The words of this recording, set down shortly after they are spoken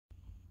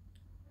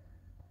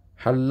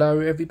Hello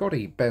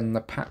everybody, Ben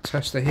the Pat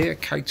Tester here.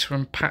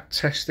 Cater & Pat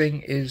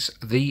Testing is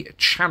the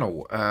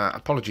channel.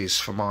 Apologies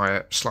for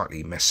my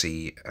slightly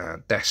messy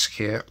desk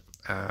here.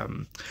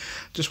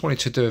 Just wanted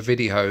to do a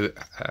video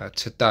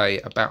today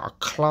about a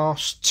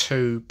Class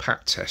 2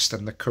 pat test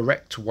and the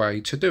correct way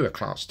to do a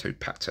Class 2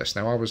 pat test.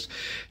 Now, I was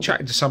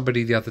chatting to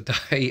somebody the other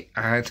day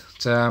and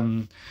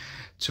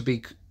to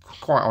be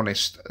quite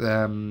honest,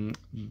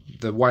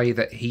 the way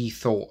that he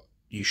thought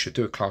you should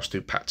do a Class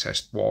 2 pat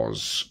test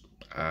was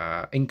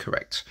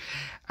incorrect,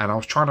 and I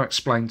was trying to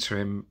explain to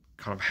him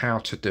kind of how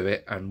to do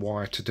it and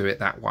why to do it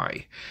that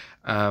way,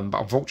 but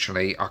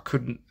unfortunately I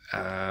couldn't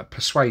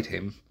persuade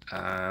him.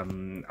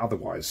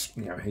 Otherwise,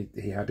 you know,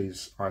 he had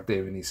his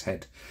idea in his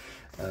head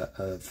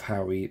of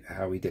how he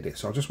did it.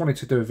 So I just wanted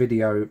to do a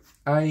video,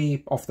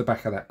 A, off the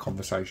back of that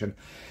conversation,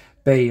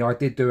 B, I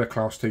did do a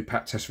Class 2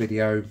 pat test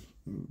video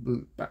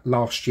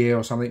last year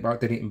or something, but I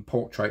did it in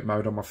portrait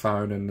mode on my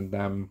phone,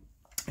 and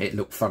it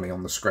looked funny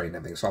on the screen and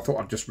everything, so I thought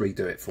I'd just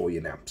redo it for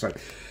you now. So,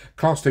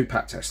 Class 2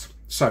 pat test.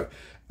 So,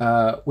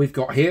 we've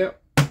got here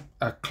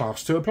a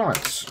Class 2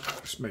 appliance.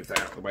 Let's move that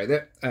out of the way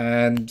there.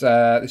 And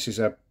this is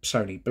a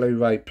Sony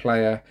Blu-ray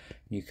player.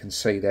 You can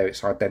see there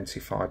it's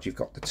identified. You've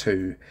got the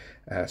two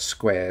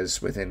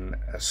squares within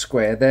a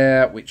square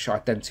there, which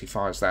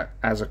identifies that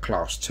as a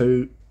Class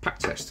 2 pat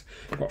test.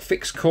 We've got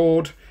fixed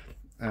cord,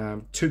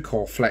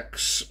 2-core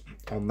flex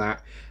on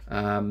that.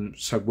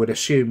 So we'd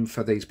assume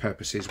for these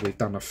purposes we've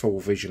done a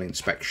full visual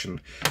inspection.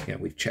 You know,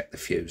 we've checked the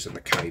fuse and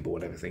the cable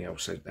and everything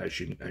else as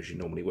you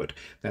normally would.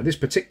 Now, this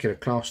particular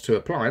Class 2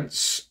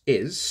 appliance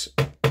is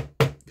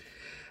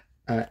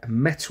a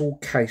metal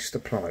cased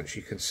appliance.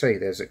 You can see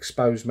there's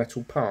exposed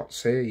metal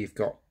parts here. You've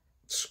got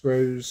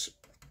screws,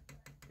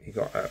 you've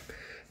got a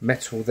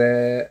metal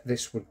there.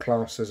 This would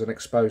class as an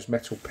exposed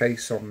metal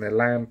piece on the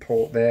LAN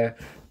port there,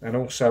 and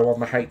also on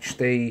the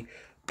HD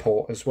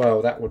port as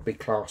well. That would be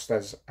classed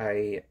as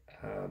a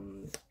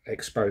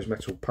exposed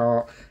metal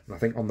part. And I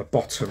think on the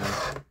bottom,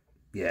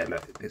 yeah,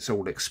 look, it's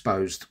all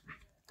exposed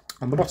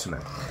on the bottom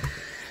now.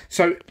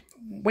 So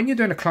when you're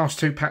doing a Class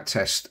 2 pat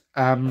test,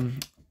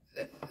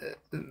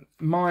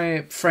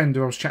 my friend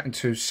who I was chatting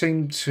to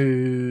seemed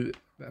to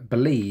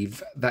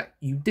believe that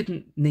you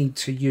didn't need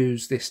to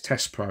use this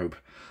test probe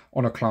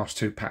on a Class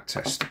 2 pat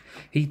test.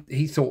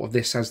 He thought of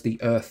this as the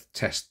earth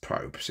test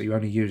probe, so you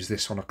only use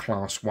this on a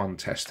Class 1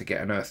 test to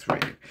get an earth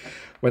reading,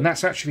 when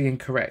that's actually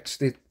incorrect.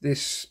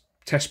 This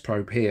test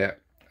probe here,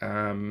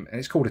 and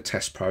it's called a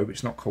test probe,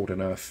 it's not called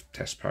an earth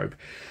test probe,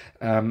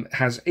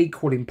 has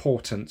equal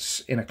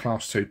importance in a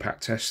Class 2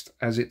 pat test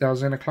as it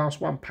does in a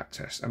Class 1 pat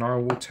test, and I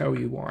will tell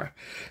you why.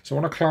 So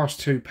on a Class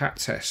 2 pat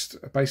test,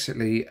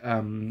 basically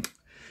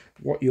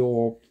what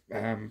your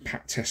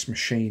pat test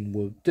machine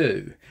will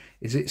do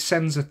is it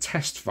sends a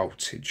test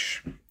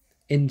voltage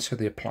into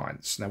the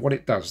appliance. Now what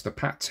it does, the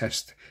pat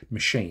test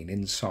machine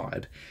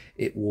inside,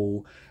 it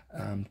will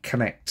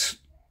connect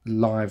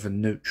live and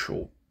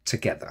neutral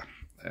together.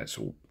 It's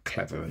all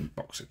clever and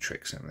box of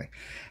tricks and everything,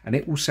 and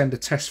it will send a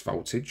test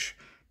voltage,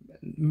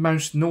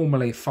 most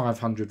normally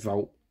 500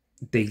 volt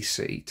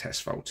DC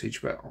test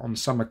voltage, but on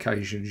some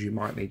occasions you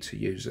might need to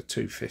use a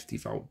 250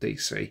 volt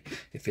DC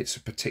if it's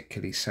a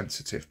particularly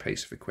sensitive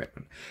piece of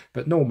equipment.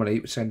 But normally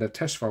it would send a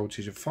test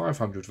voltage of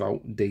 500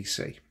 volt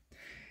DC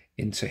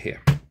into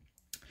here.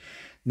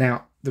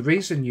 Now, the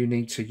reason you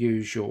need to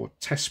use your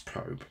test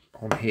probe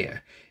on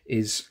here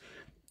is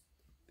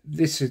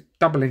this is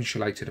double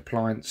insulated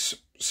appliance,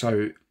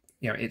 so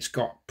you know it's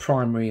got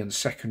primary and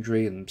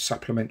secondary and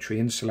supplementary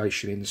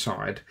insulation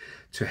inside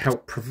to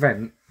help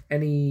prevent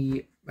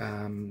any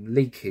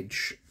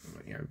leakage,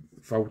 you know,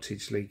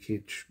 voltage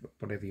leakage,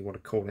 whatever you want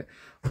to call it,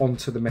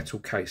 onto the metal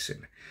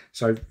casing.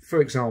 So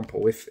for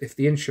example, if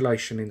the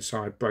insulation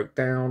inside broke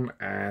down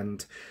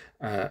and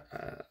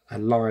a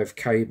live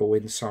cable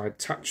inside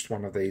touched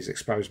one of these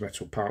exposed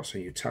metal parts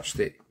and you touched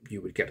it,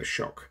 you would get a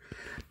shock.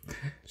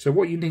 So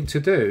what you need to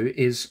do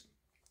is,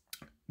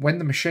 when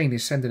the machine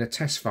is sending a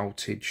test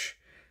voltage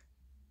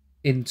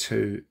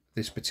into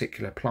this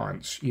particular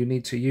appliance, you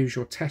need to use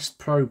your test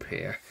probe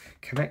here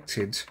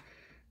connected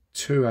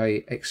to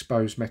a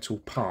exposed metal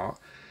part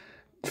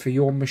for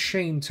your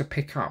machine to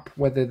pick up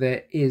whether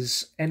there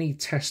is any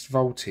test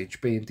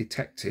voltage being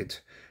detected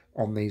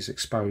on these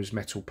exposed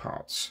metal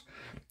parts.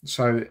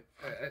 So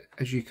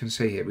as you can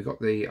see here, we've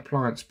got the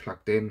appliance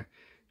plugged in.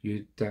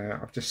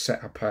 I've just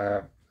set up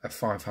a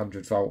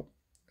 500 volt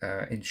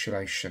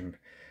insulation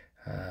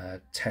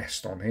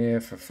test on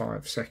here for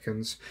 5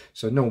 seconds.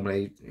 So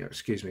normally, you know,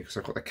 excuse me because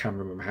I've got the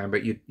camera in my hand,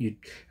 but you'd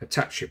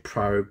attach your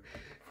probe,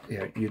 you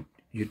know,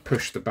 you'd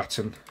push the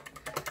button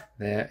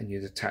there and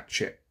you'd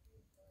attach it,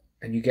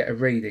 and you get a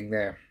reading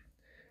there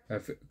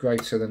of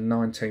greater than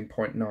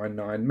 19.99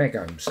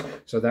 megohms.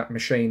 So that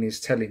machine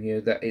is telling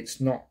you that it's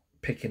not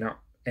picking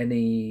up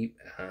any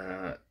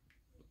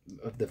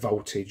of the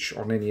voltage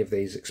on any of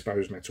these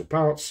exposed metal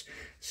parts,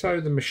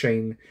 so the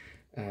machine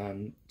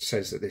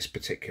says that this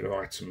particular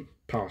item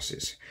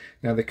passes.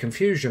 Now the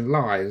confusion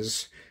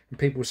lies And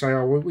people say,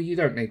 oh, well, you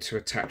don't need to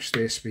attach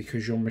this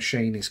because your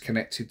machine is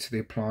connected to the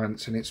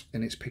appliance and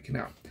it's picking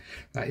up.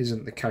 That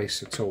isn't the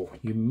case at all.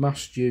 You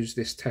must use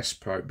this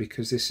test probe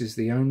because this is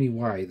the only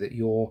way that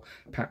your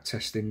pat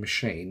testing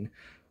machine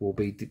will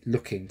be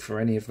looking for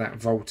any of that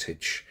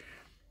voltage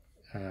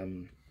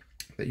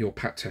that your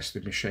pat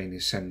testing machine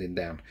is sending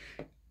down.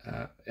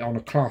 On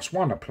a class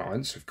 1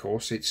 appliance, of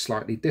course, it's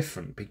slightly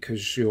different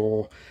because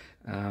your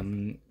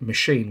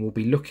machine will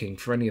be looking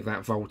for any of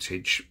that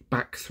voltage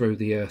back through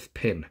the earth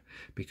pin,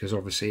 because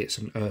obviously it's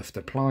an earthed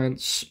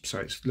appliance, so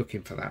it's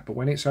looking for that. But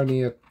when it's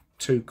only a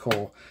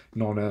 2-core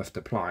non-earthed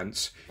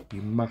appliance,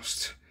 you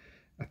must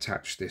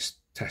attach this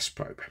test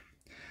probe.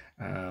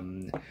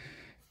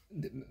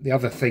 The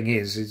other thing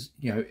is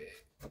you know,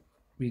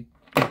 you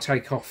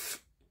take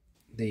off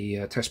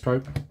the test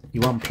probe,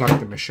 you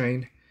unplug the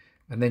machine,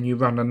 and then you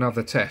run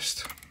another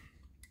test,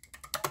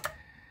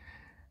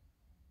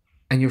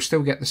 and you'll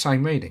still get the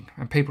same reading.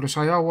 And people will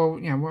say, oh, well,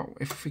 you know, well,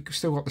 if we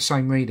still got the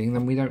same reading,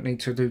 then we don't need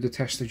to do the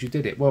test as you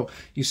did it. Well,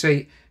 you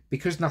see,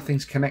 because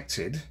nothing's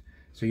connected,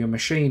 so your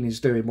machine is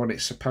doing what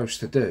it's supposed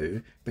to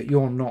do, but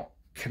you're not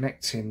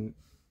connecting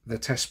the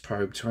test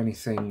probe to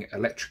anything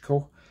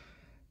electrical.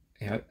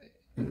 You know,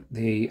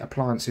 the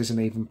appliance isn't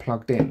even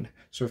plugged in,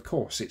 so of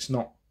course it's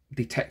not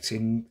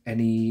detecting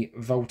any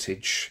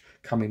voltage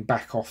coming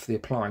back off the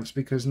appliance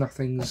because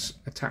nothing's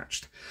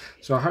attached.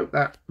 So I hope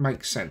that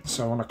makes sense.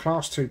 So on a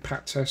class 2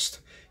 pat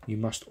test, you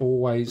must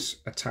always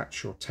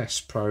attach your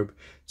test probe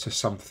to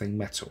something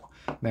metal.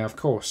 Now, of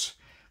course,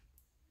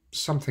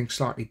 something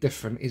slightly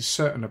different is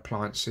certain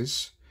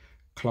appliances,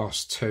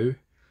 class 2,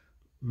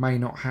 may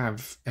not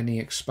have any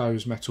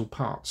exposed metal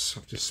parts.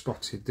 I've just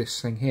spotted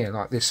this thing here,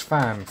 like this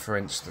fan, for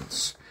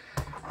instance.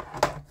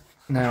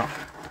 Now,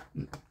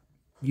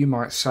 you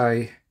might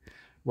say,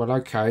 well,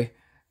 okay,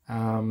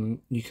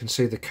 you can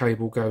see the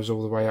cable goes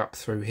all the way up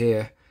through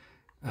here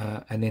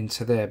and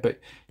into there, but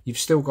you've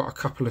still got a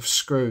couple of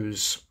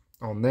screws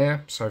on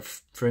there. So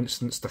for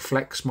instance, the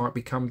flex might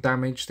become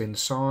damaged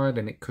inside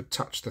and it could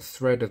touch the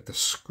thread of the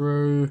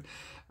screw.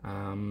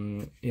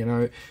 You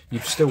know,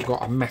 you've still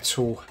got a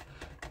metal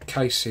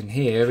case in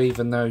here,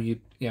 even though you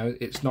know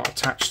it's not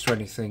attached to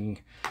anything,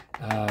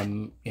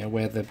 you know,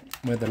 where the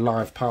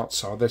live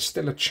parts are. There's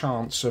still a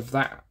chance of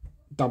that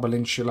double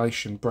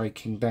insulation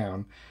breaking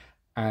down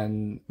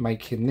and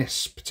making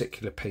this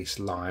particular piece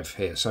live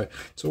here. So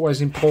it's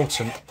always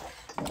important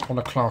on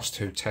a class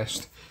 2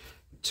 test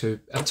to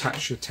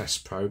attach your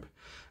test probe,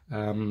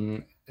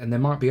 and there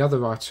might be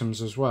other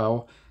items as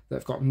well that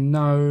have got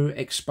no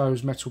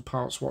exposed metal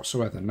parts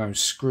whatsoever, no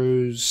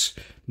screws,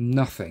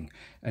 nothing,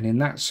 and in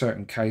that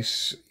certain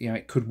case, you know,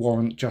 it could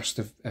warrant just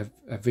a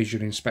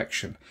visual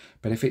inspection.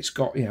 But if it's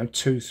got, you know,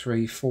 2,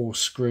 3, 4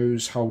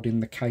 screws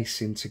holding the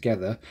casing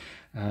together,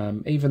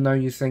 even though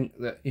you think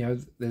that, you know,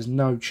 there's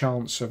no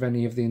chance of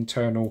any of the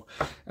internal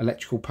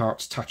electrical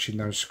parts touching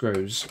those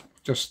screws,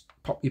 just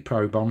pop your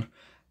probe on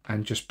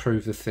and just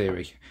prove the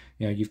theory.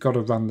 You know, you've got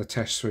to run the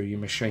test through your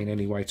machine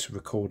anyway to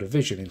record a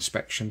visual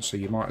inspection, so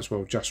you might as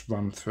well just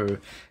run through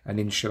an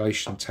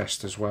insulation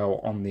test as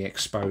well on the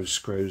exposed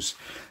screws.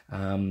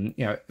 You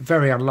know,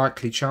 very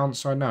unlikely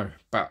chance, I know,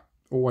 but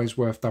always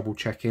worth double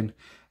checking,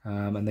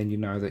 and then you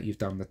know that you've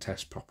done the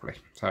test properly.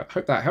 So I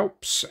hope that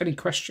helps. Any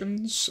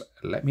questions,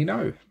 let me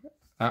know.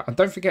 And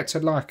don't forget to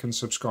like and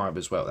subscribe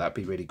as well, that'd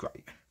be really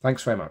great.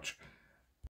 Thanks very much.